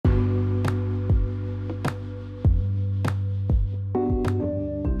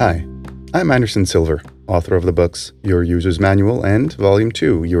Hi, I'm Anderson Silver, author of the books Your User's Manual and Volume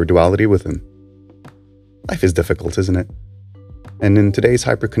 2, Your Duality Within. Life is difficult, isn't it? And in today's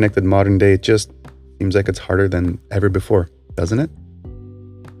hyper-connected modern day, it just seems like it's harder than ever before, doesn't it?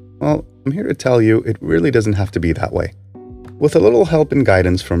 Well, I'm here to tell you it really doesn't have to be that way. With a little help and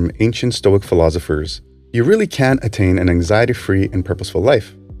guidance from ancient Stoic philosophers, you really can attain an anxiety-free and purposeful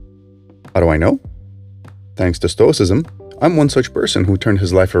life. How do I know? Thanks to Stoicism, I'm one such person who turned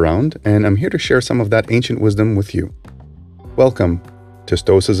his life around, and I'm here to share some of that ancient wisdom with you. Welcome to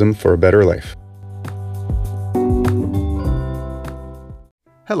Stoicism for a Better Life.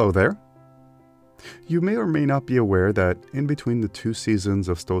 Hello there. You may or may not be aware that in between the 2 seasons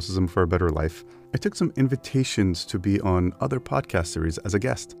of Stoicism for a Better Life, I took some invitations to be on other podcast series as a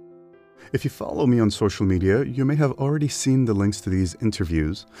guest. If you follow me on social media, you may have already seen the links to these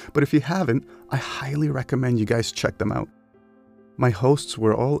interviews, but if you haven't, I highly recommend you guys check them out. My hosts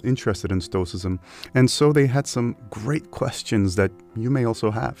were all interested in Stoicism, and so they had some great questions that you may also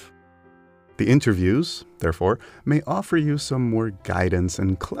have. The interviews, therefore, may offer you some more guidance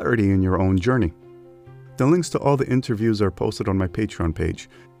and clarity in your own journey. The links to all the interviews are posted on my Patreon page,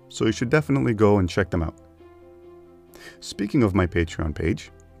 so you should definitely go and check them out. Speaking of my Patreon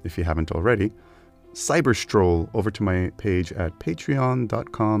page, if you haven't already, cyberstroll over to my page at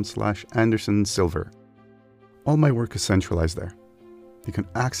patreon.com/AndersonSilver. All my work is centralized there. You can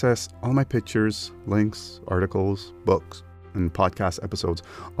access all my pictures, links, articles, books, and podcast episodes,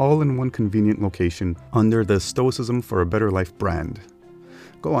 all in one convenient location under the Stoicism for a Better Life brand.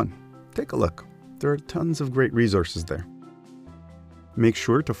 Go on, take a look. There are tons of great resources there. Make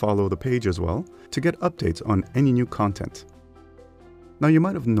sure to follow the page as well to get updates on any new content. Now, you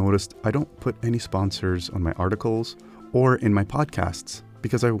might have noticed I don't put any sponsors on my articles or in my podcasts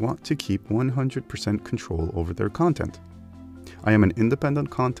because I want to keep 100% control over their content. I am an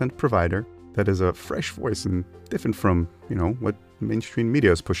independent content provider that is a fresh voice and different from, what mainstream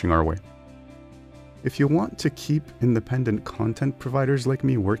media is pushing our way. If you want to keep independent content providers like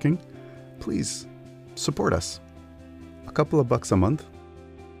me working, please support us. A couple of bucks a month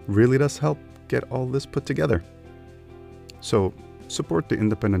really does help get all this put together. So support the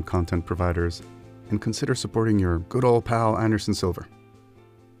independent content providers and consider supporting your good old pal Anderson Silver.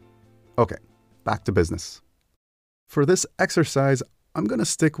 Okay, back to business. For this exercise, I'm going to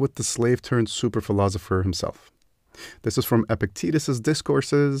stick with the slave-turned-super philosopher himself. This is from Epictetus'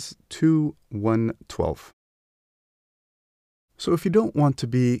 Discourses 2:1-12. So if you don't want to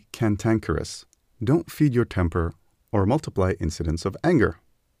be cantankerous, don't feed your temper or multiply incidents of anger.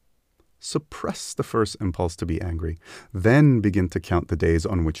 Suppress the first impulse to be angry, then begin to count the days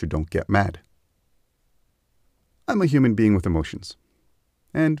on which you don't get mad. I'm a human being with emotions.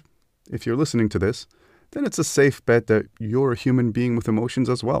 And if you're listening to this, then it's a safe bet that you're a human being with emotions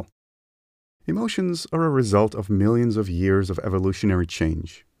as well. Emotions are a result of millions of years of evolutionary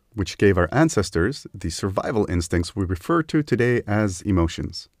change, which gave our ancestors the survival instincts we refer to today as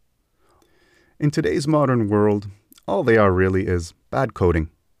emotions. In today's modern world, all they are really is bad coding.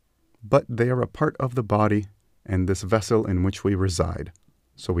 But they are a part of the body and this vessel in which we reside,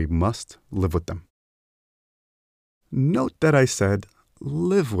 so we must live with them. Note that I said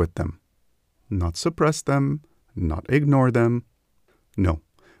live with them, not suppress them, not ignore them. No,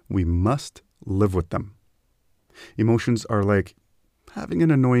 we must live with them. Emotions are like having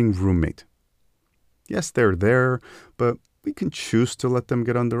an annoying roommate. Yes, they're there, but we can choose to let them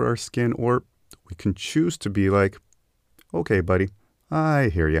get under our skin, or we can choose to be like, okay, buddy, I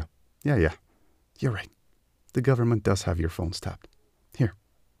hear ya. Yeah, you're right. The government does have your phones tapped. Here,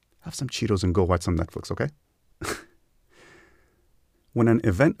 have some Cheetos and go watch some Netflix, okay? When an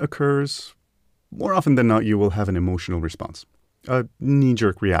event occurs, more often than not, you will have an emotional response. A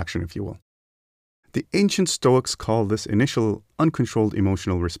knee-jerk reaction, if you will. The ancient Stoics call this initial uncontrolled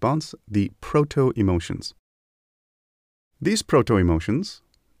emotional response the proto-emotions. These proto-emotions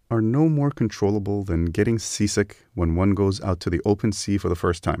are no more controllable than getting seasick when one goes out to the open sea for the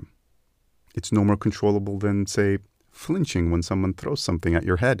first time. It's no more controllable than, say, flinching when someone throws something at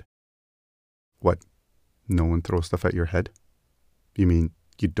your head. What? No one throws stuff at your head? You mean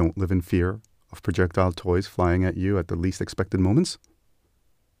you don't live in fear of projectile toys flying at you at the least expected moments?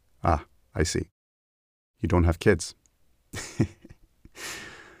 Ah, I see. You don't have kids.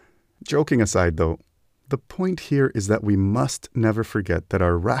 Joking aside, though, the point here is that we must never forget that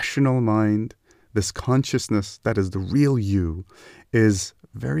our rational mind, this consciousness that is the real you, is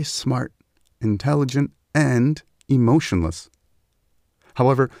very smart, intelligent, and emotionless.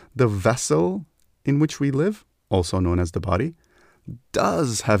 However, the vessel in which we live, also known as the body,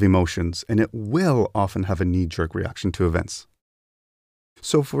 does have emotions, and it will often have a knee-jerk reaction to events.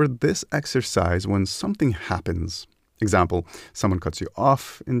 So for this exercise, when something happens, example, someone cuts you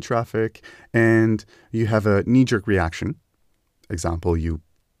off in traffic and you have a knee-jerk reaction. Example, you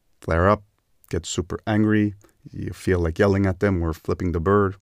flare up, get super angry, you feel like yelling at them or flipping the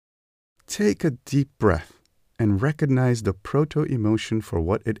bird. Take a deep breath and recognize the proto-emotion for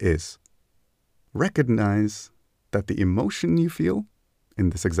what it is. Recognize that the emotion you feel,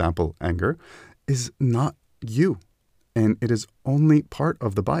 in this example, anger, is not you, and it is only part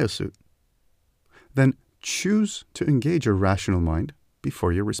of the biosuit. Then choose to engage your rational mind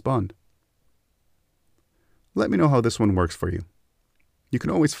before you respond. Let me know how this one works for you. You can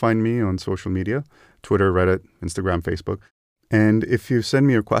always find me on social media, Twitter, Reddit, Instagram, Facebook. And if you send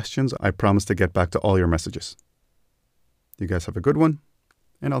me your questions, I promise to get back to all your messages. You guys have a good one,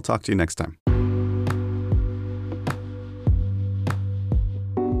 and I'll talk to you next time.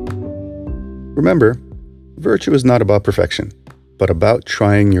 Remember, virtue is not about perfection, but about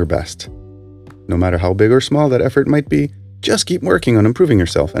trying your best. No matter how big or small that effort might be, just keep working on improving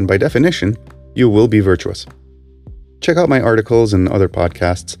yourself, and by definition, you will be virtuous. Check out my articles and other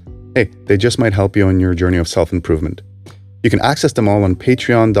podcasts. Hey, they just might help you on your journey of self-improvement. You can access them all on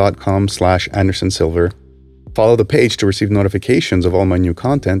patreon.com/AndersonSilver. Follow the page to receive notifications of all my new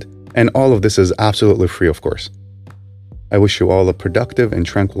content, and all of this is absolutely free, of course. I wish you all a productive and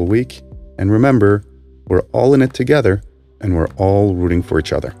tranquil week, and remember, we're all in it together, and we're all rooting for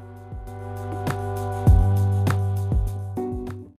each other.